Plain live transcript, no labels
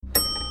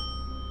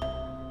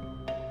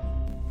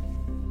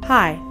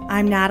Hi,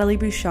 I'm Natalie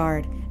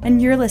Bouchard, and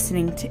you're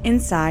listening to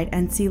Inside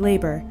NC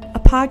Labor, a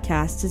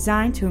podcast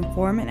designed to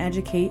inform and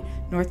educate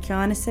North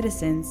Carolina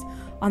citizens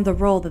on the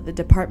role that the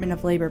Department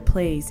of Labor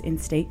plays in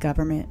state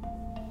government.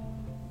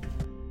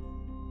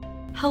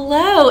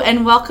 Hello,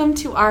 and welcome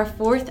to our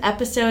fourth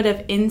episode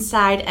of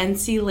Inside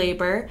NC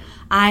Labor.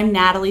 I'm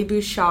Natalie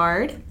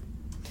Bouchard.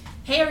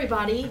 Hey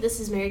everybody,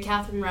 this is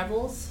Katherine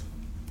Revels.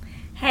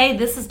 Hey,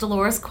 this is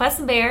Dolores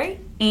Quesenberry.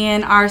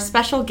 And our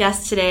special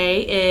guest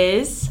today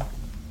is...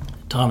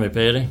 Tommy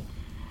Petty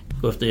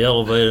with the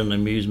Elevator and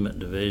Amusement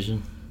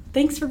Division.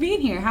 Thanks for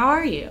being here. How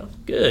are you?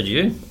 Good,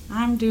 you?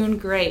 I'm doing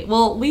great.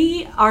 Well,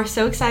 we are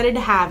so excited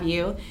to have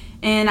you,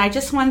 and I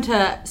just wanted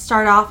to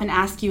start off and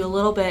ask you a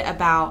little bit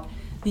about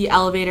the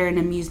Elevator and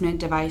Amusement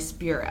Device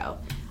Bureau.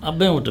 I've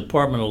been with the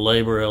Department of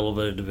Labor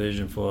Elevator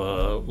Division for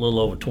a little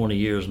over 20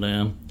 years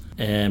now,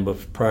 and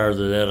prior to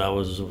that I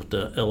was with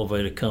the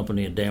Elevator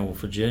Company in Danville,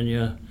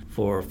 Virginia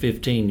for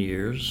 15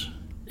 years.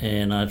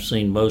 And I've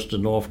seen most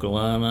of North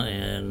Carolina,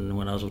 and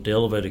when I was with the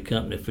Elevator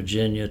Company,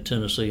 Virginia,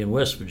 Tennessee, and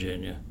West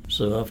Virginia.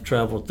 So I've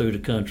traveled through the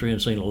country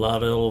and seen a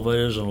lot of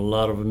elevators and a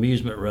lot of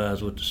amusement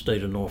rides with the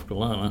state of North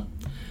Carolina.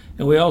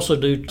 And we also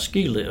do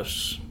ski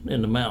lifts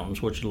in the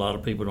mountains, which a lot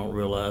of people don't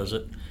realize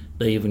that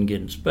they even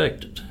get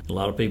inspected. A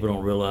lot of people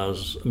don't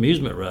realize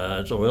amusement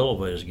rides or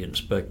elevators get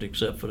inspected,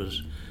 except for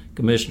this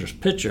commissioner's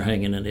picture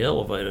hanging in the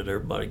elevator that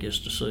everybody gets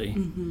to see.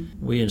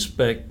 Mm-hmm. We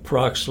inspect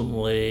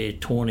approximately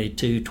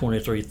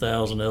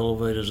 23,000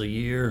 elevators a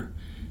year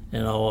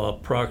and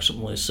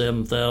approximately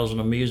 7,000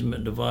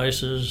 amusement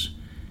devices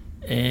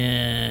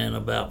and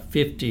about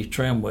 50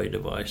 tramway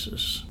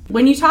devices.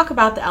 When you talk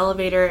about the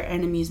Elevator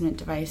and Amusement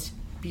Device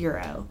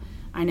Bureau,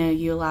 I know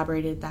you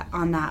elaborated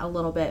on that a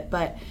little bit,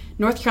 but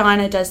North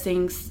Carolina does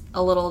things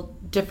a little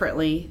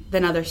differently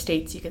than other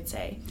states, you could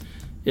say.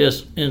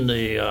 Yes, in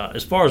the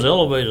as far as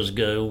elevators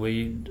go,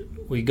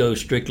 we go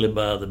strictly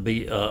by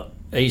the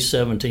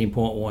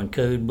A17.1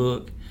 code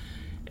book,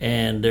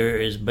 and there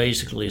is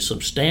basically some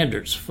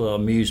standards for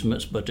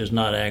amusements, but there's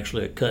not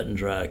actually a cut and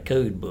dry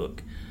code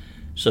book.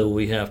 So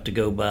we have to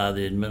go by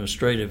the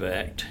Administrative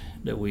Act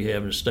that we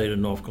have in the state of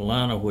North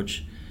Carolina,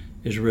 which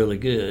is really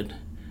good.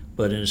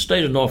 But in the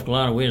state of North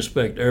Carolina, we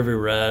inspect every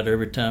ride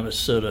every time it's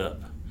set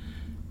up.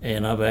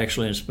 And I've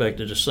actually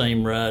inspected the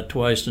same ride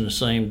twice in the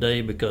same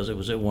day because it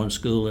was at one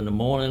school in the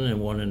morning and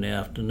one in the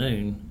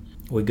afternoon.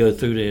 We go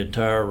through the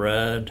entire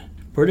ride.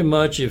 Pretty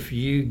much if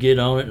you get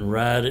on it and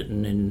ride it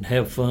and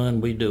have fun,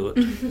 we do it.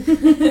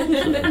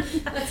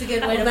 That's a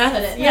good way to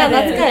put it. Yeah,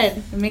 that's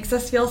good. It makes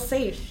us feel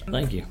safe.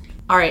 Thank you.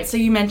 All right, so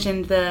you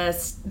mentioned the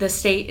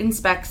state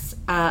inspects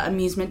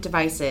amusement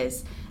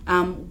devices.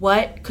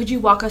 What could you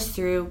walk us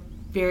through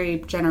very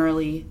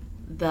generally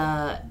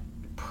the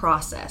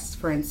process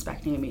for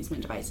inspecting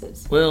amusement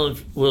devices? Well,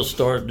 we'll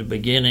start at the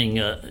beginning.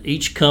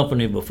 Each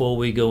company, before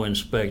we go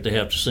inspect, they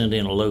have to send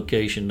in a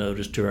location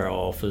notice to our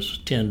office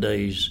 10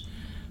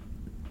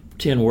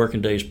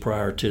 working days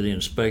prior to the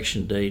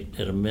inspection date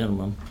at a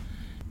minimum.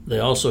 They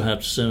also have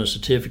to send a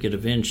certificate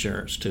of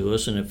insurance to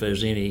us, and if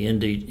there's any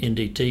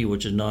NDT,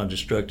 which is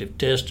non-destructive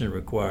testing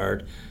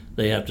required,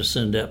 they have to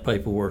send that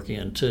paperwork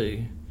in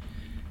too.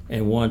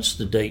 And once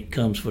the date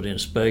comes for the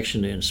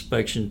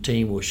inspection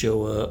team will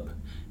show up,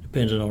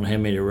 depending on how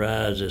many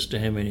rides as to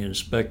how many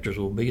inspectors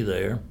will be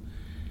there.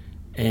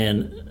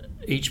 And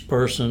each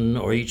person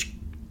or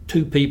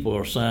two people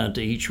are assigned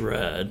to each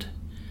ride.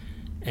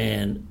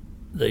 And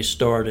they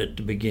start at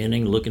the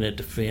beginning looking at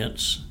the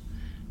fence,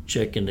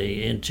 checking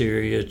the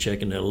interior,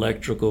 checking the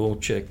electrical,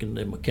 checking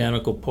the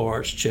mechanical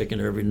parts, checking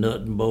every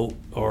nut and bolt,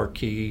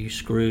 R-key,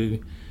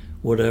 screw,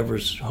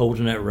 whatever's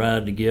holding that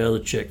ride together,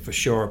 check for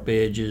sharp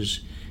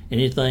edges,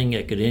 anything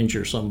that could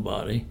injure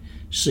somebody,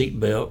 seat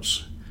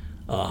belts,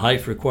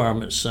 height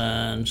requirement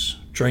signs,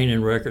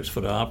 training records for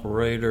the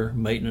operator,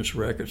 maintenance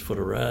records for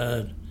the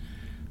ride.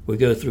 We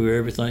go through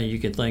everything you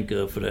can think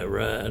of for that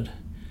ride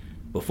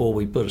before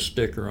we put a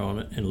sticker on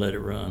it and let it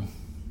run.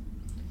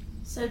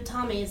 So,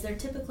 Tommy, is there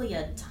typically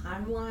a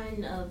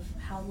timeline of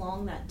how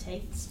long that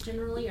takes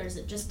generally, or is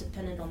it just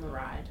dependent on the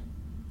ride?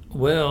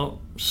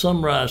 Well,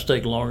 some rides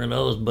take longer than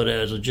others, but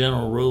as a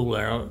general rule,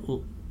 our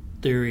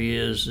theory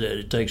is that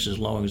it takes as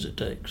long as it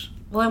takes.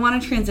 Well, I want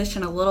to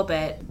transition a little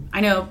bit. I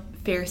know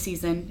fair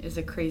season is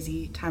a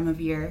crazy time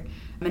of year.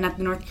 And at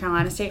the North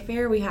Carolina State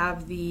Fair, we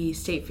have the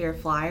State Fair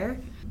Flyer,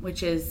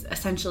 which is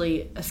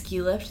essentially a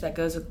ski lift that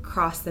goes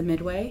across the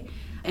midway.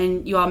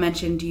 And you all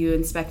mentioned you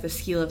inspect the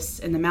ski lifts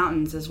in the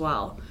mountains as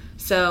well.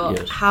 So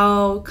yes.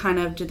 How kind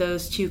of do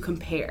those two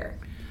compare?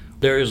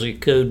 There is a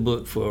code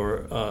book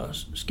for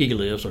ski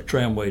lifts or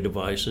tramway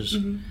devices.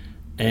 Mm-hmm.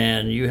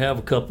 And you have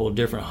a couple of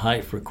different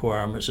height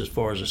requirements as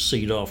far as a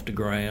seat off the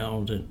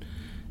ground,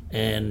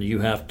 and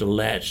you have to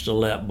latch the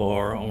lap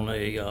bar on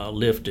a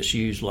lift that's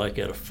used like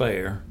at a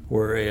fair,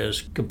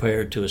 whereas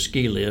compared to a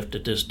ski lift,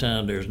 at this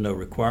time there's no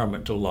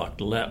requirement to lock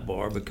the lap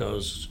bar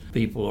because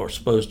people are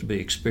supposed to be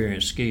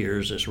experienced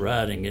skiers that's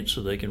riding it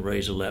so they can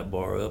raise the lap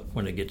bar up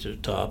when they get to the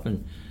top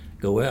and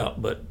go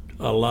out. But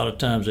a lot of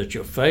times at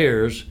your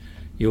fairs,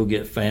 you'll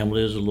get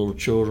families, little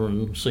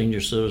children,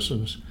 senior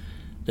citizens,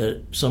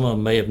 that some of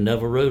them may have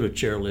never rode a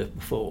chairlift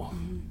before.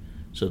 Mm-hmm.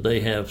 So they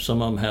have,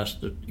 some of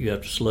them you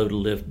have to slow the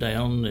lift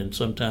down, and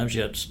sometimes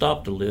you have to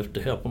stop the lift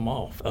to help them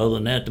off. Other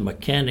than that, the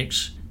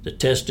mechanics, the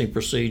testing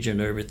procedure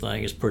and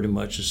everything is pretty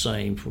much the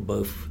same for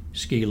both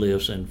ski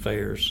lifts and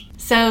fairs.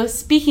 So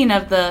speaking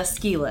of the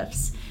ski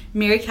lifts,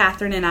 Mary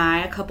Catherine and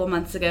I, a couple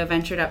months ago,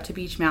 ventured up to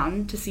Beech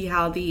Mountain to see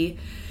how the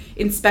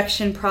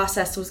inspection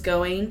process was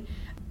going.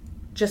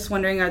 Just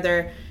wondering, are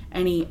there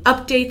any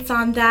updates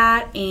on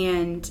that,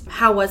 and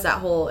how was that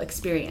whole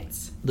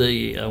experience?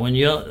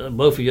 When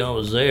both of y'all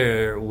was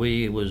there,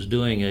 we was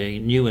doing a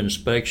new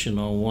inspection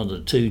on one of the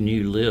 2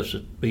 new lifts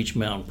that Beech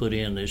Mountain put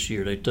in this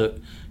year. They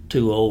took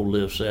 2 old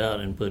lifts out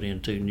and put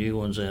in 2 new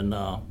ones, and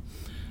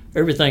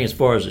everything as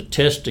far as the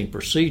testing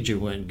procedure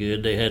went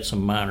good. They had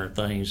some minor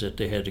things that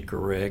they had to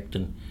correct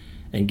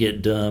and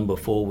get done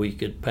before we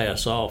could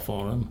pass off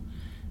on them.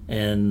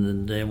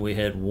 And then we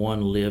had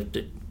one lift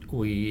that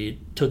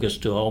it took us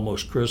to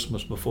almost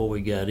Christmas before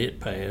we got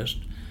it passed.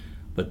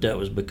 But that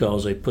was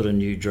because they put a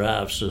new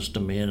drive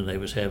system in and they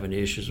was having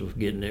issues with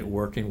getting it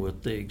working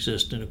with the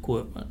existing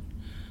equipment.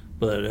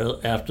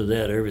 But after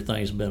that,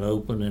 everything's been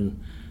open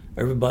and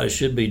everybody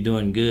should be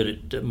doing good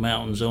at the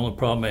mountains. The only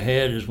problem they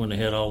had is when they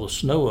had all the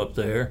snow up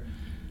there,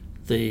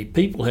 the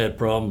people had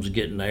problems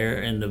getting there,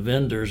 and the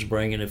vendors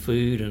bringing the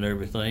food and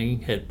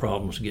everything had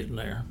problems getting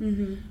there.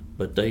 Mm-hmm.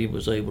 But they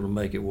was able to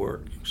make it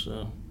work.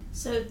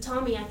 So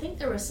Tommy, I think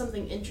there was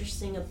something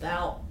interesting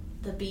about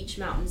the Beech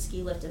Mountain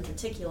ski lift in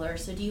particular.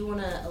 So do you want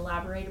to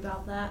elaborate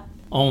about that?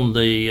 On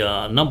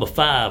the number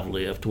 5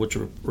 lift, which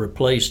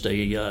replaced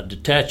a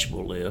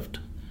detachable lift,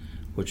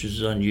 which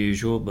is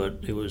unusual, but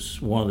it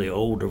was one of the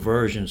older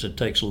versions. It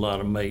takes a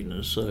lot of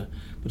maintenance. But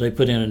they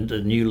put in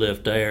the new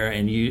lift there,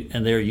 and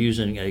they're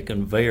using a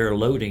conveyor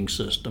loading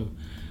system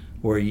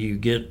where you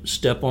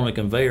step on a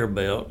conveyor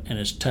belt, and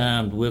it's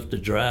timed with the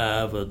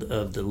drive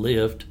of the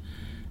lift,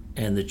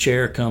 and the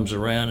chair comes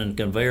around, and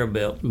the conveyor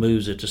belt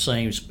moves at the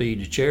same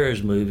speed the chair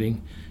is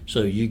moving.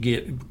 So you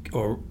get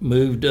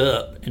moved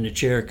up, and the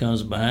chair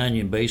comes behind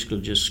you and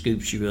basically just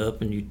scoops you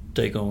up, and you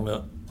take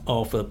on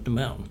off up the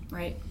mountain.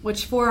 Right,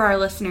 which for our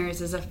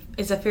listeners is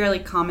a fairly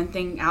common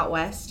thing out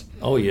west.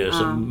 Oh yes,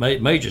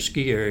 major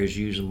ski areas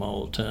use them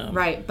all the time.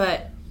 Right,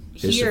 but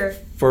it's here,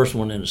 the first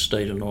one in the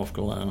state of North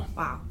Carolina.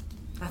 Wow,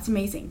 that's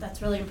amazing.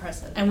 That's really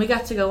impressive. And we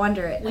got to go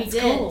under it. We That's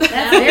did. cool.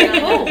 That's very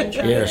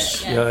cool.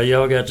 Yes,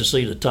 y'all got to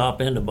see the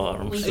top and the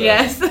bottom. We did.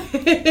 Yes,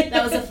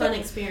 that was a fun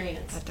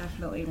experience. That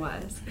definitely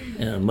was.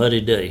 And a muddy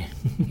day.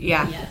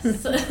 Yeah.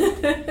 Yes.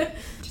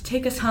 To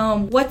take us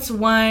home, what's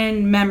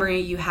one memory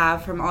you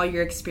have from all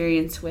your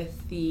experience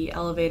with the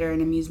Elevator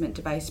and Amusement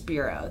Device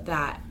Bureau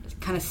that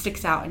kind of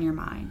sticks out in your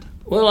mind?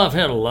 Well, I've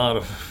had a lot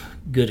of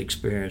good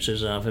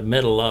experiences. I've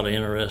met a lot of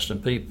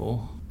interesting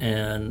people,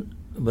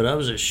 but I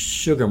was at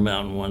Sugar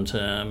Mountain one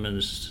time,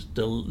 and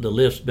the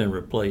lift's been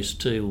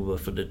replaced too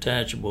for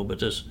detachable, but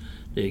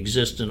the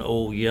existing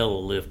old yellow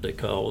lift, they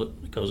call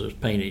it, because it was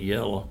painted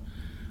yellow.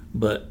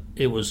 But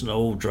it was an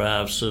old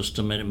drive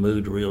system, and it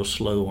moved real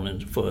slow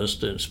for us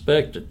to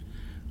inspect it.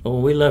 But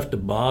when we left the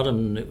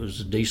bottom, it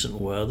was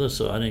decent weather,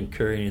 so I didn't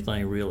carry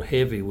anything real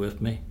heavy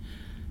with me.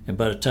 And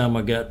by the time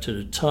I got to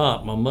the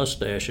top, my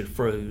mustache had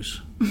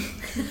froze.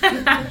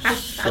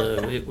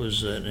 So it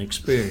was an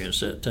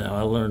experience that time.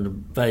 I learned a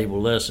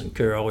valuable lesson: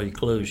 carry all your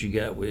clothes you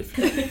got with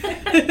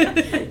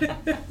you.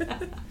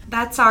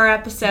 That's our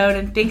episode,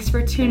 and thanks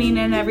for tuning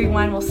in,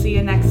 everyone. We'll see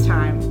you next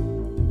time.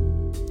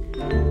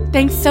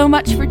 Thanks so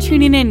much for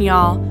tuning in,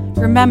 y'all.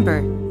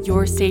 Remember,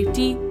 your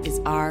safety is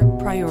our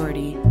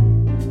priority.